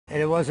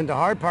And it wasn't, the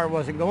hard part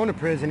wasn't going to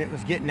prison, it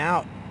was getting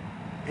out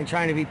and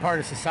trying to be part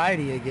of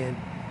society again.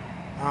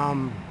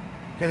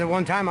 Because at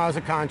one time I was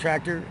a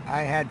contractor.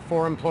 I had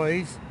 4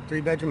 employees,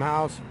 3-bedroom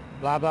house,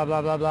 blah, blah,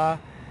 blah, blah, blah.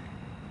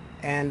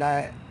 And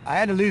I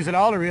had to lose it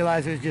all to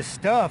realize it was just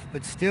stuff,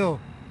 but still.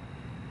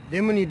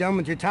 Then when you're done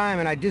with your time,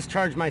 and I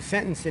discharged my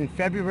sentence in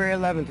February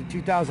 11th of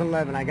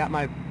 2011, I got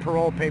my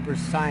parole papers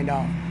signed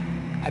off.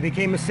 I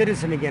became a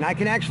citizen again. I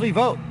can actually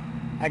vote.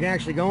 I can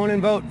actually go in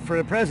and vote for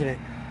the president.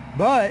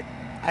 But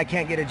I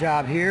can't get a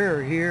job here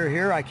or here or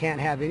here. I can't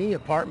have any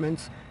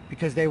apartments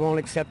because they won't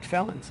accept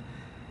felons.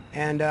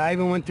 And I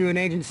even went through an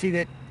agency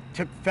that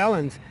took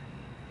felons,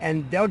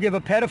 and they'll give a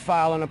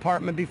pedophile an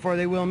apartment before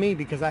they will me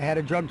because I had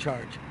a drug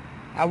charge.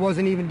 I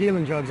wasn't even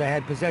dealing drugs, I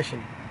had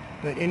possession.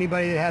 But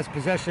anybody that has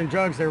possession of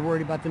drugs, they're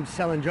worried about them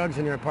selling drugs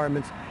in their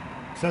apartments,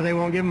 so they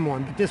won't give them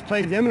one. But this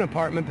place gave them an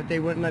apartment, but they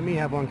wouldn't let me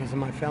have one because of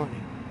my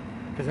felony,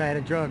 because I had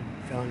a drug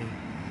felony.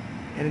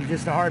 And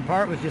just the hard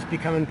part was just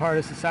becoming part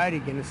of society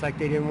again. It's like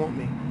they didn't want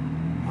me.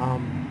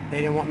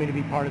 They didn't want me to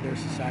be part of their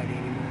society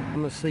anymore. I'm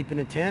gonna sleep in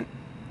a tent.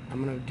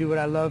 I'm gonna do what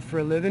I love for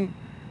a living,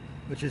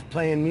 which is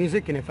playing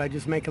music. And if I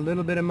just make a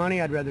little bit of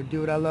money, I'd rather do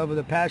what I love with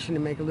a passion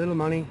and make a little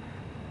money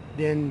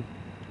than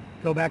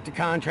go back to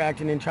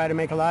contracting and try to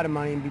make a lot of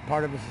money and be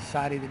part of a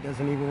society that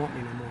doesn't even want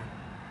me no more.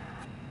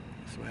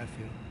 That's the way I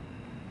feel.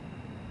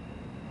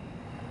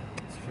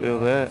 Feel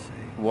that?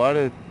 Why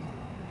did...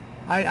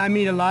 I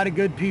meet a lot of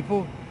good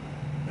people,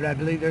 but I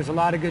believe there's a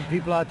lot of good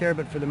people out there,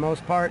 but for the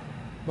most part,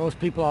 most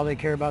people, all they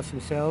care about is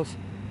themselves.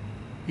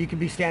 You could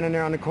be standing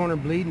there on the corner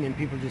bleeding and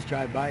people just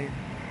drive by you.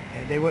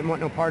 And they wouldn't want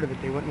no part of it.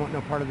 They wouldn't want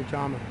no part of the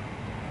drama.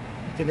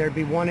 So there'd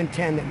be 1 in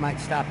 10 that might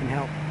stop and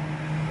help.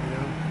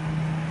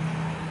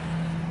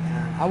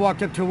 I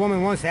walked up to a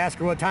woman once to ask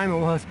her what time it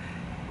was.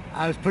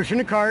 I was pushing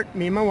a cart.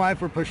 Me and my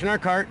wife were pushing our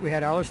cart. We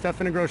had all our stuff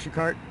in a grocery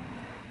cart.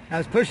 I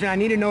was pushing. I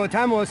needed to know what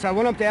time it was, so I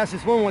went up to ask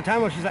this woman what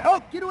time it was. She's like,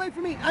 "Oh, get away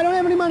from me. I don't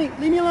have any money.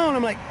 Leave me alone."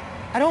 I'm like,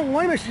 "I don't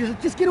want any money." She's like,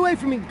 "Just get away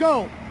from me.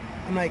 Go."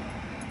 I'm like,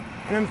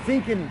 and I'm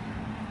thinking,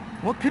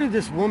 what could have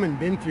this woman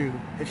been through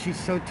that she's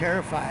so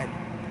terrified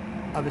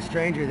of a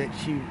stranger that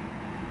she...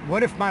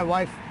 What if my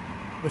wife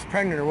was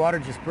pregnant, her water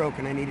just broke,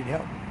 and I needed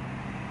help?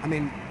 I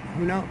mean,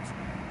 who knows?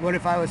 What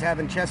if I was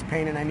having chest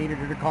pain and I needed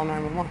her to call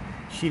 911?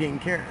 She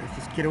didn't care. It was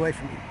just, get away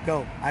from me.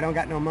 Go. I don't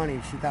got no money.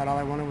 She thought all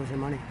I wanted was her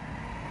money.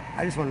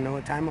 I just want to know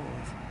what time it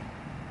was.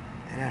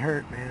 And it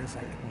hurt, man. It's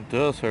like... It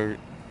does hurt.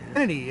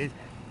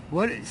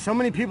 So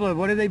many people,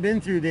 what have they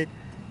been through that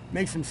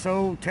makes them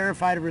so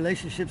terrified of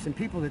relationships and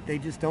people that they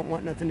just don't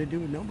want nothing to do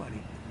with nobody?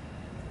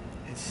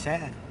 It's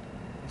sad.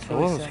 It's I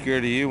really wasn't sad.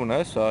 scared of you when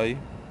I saw you.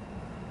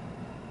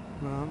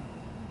 Well,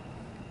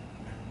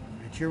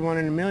 but you're 1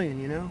 in a million,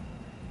 you know?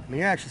 I mean,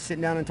 you're actually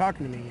sitting down and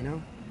talking to me, you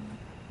know?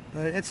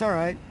 But it's all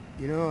right.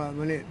 You know,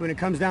 when it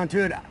comes down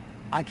to it,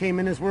 I came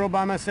in this world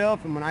by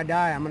myself, and when I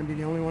die, I'm going to be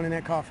the only one in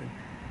that coffin.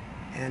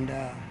 And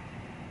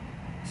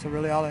so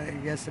really all I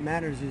guess that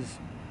matters is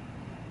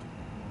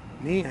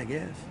me, I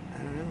guess. I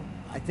don't know.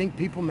 I think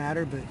people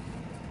matter, but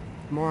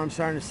the more I'm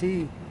starting to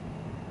see,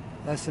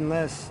 less and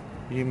less.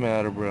 You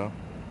matter, bro.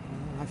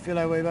 I feel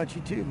that way about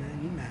you too, man.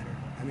 You matter.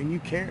 I mean, you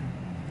care.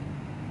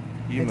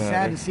 You It's matter.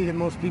 sad to see that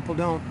most people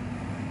don't.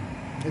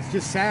 It's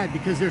just sad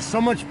because there's so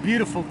much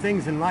beautiful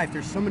things in life.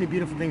 There's so many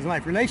beautiful things in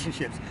life.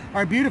 Relationships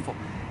are beautiful.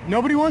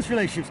 Nobody wants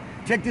relationships.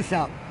 Check this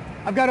out.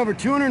 I've got over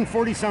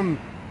 240 some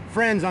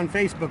friends on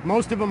Facebook.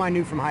 Most of them I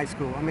knew from high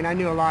school. I mean, I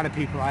knew a lot of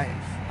people. I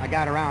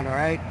got around, all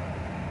right?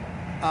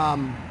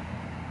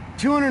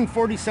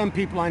 240 some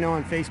people I know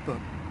on Facebook.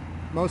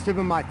 Most of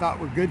them I thought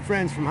were good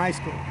friends from high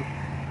school.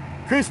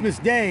 Christmas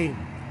Day,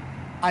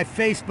 I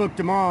Facebooked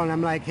them all and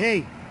I'm like,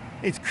 hey,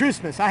 it's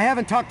Christmas. I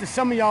haven't talked to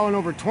some of y'all in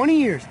over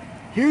 20 years.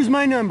 Here's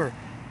my number.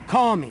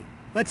 Call me.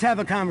 Let's have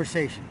a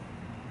conversation.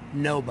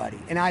 Nobody.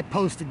 And I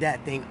posted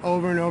that thing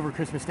over and over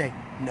Christmas Day.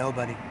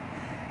 Nobody.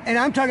 And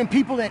I'm talking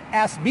people that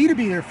asked me to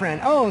be their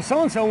friend. Oh,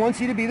 so-and-so wants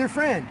you to be their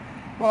friend.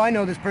 Well, I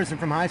know this person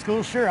from high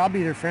school. Sure, I'll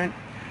be their friend.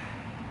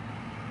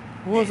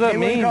 What does that They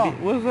wouldn't mean? call.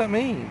 What does that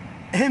mean?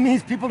 It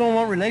means people don't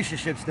want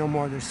relationships no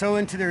more. They're so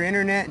into their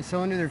internet and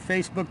so into their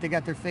Facebook. They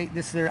got their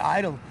this is their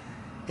idol.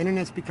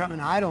 Internet's becoming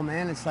an idol,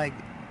 man. It's like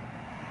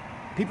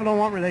people don't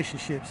want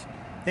relationships.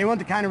 They want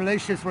the kind of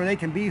relationships where they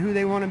can be who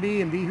they want to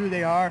be and be who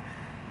they are.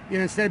 You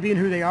know, instead of being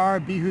who they are,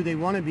 be who they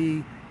want to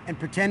be and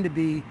pretend to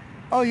be.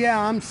 Oh yeah,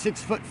 I'm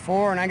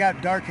 6'4" and I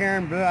got dark hair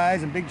and blue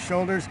eyes and big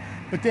shoulders,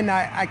 but then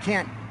I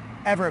can't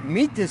ever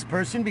meet this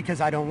person because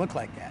I don't look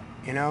like that,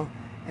 you know?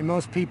 And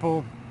most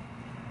people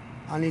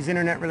on these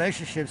internet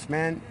relationships,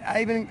 man,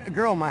 even a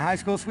girl, my high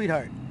school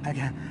sweetheart,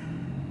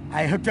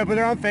 I hooked up with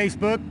her on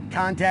Facebook,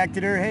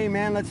 contacted her, hey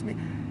man, let's meet.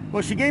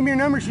 Well, she gave me her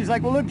number. She's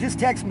like, well, look, just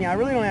text me. I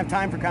really don't have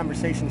time for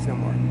conversations no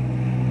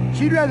more.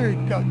 She'd rather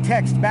go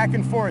text back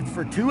and forth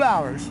for 2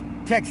 hours,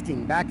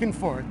 texting back and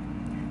forth,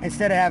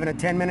 instead of having a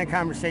 10-minute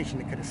conversation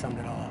that could have summed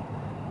it all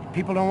up.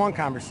 People don't want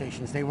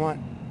conversations. They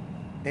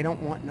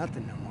don't want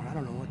nothing no more. I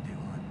don't know what they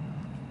want.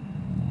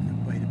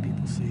 The way that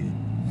people see it.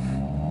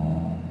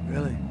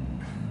 Really.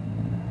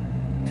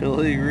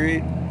 Totally agree.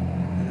 You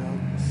know,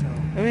 so...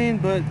 I mean,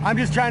 but I'm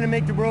just trying to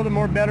make the world a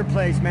more better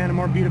place, man, a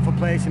more beautiful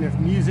place. And if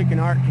music and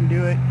art can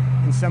do it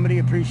and somebody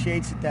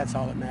appreciates it, that's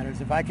all that matters.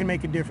 If I can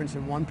make a difference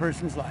in one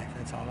person's life,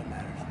 that's all that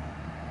matters.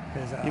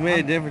 'Cause, you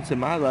made a difference in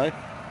my life.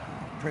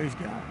 praise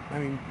God. I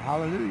mean,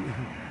 hallelujah.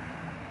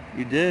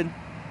 You did.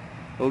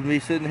 I wouldn't be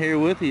sitting here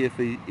with you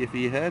if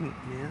you hadn't.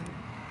 Yeah,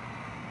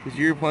 Because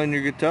you were playing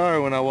your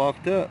guitar when I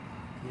walked up.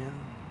 yeah.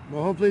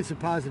 Well, hopefully it's a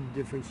positive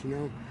difference, you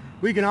know.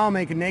 We can all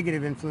make a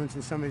negative influence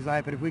in somebody's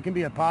life, but if we can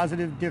be a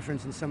positive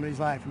difference in somebody's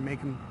life and make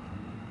them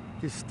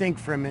just think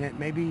for a minute,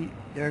 maybe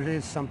there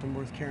is something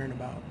worth caring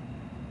about.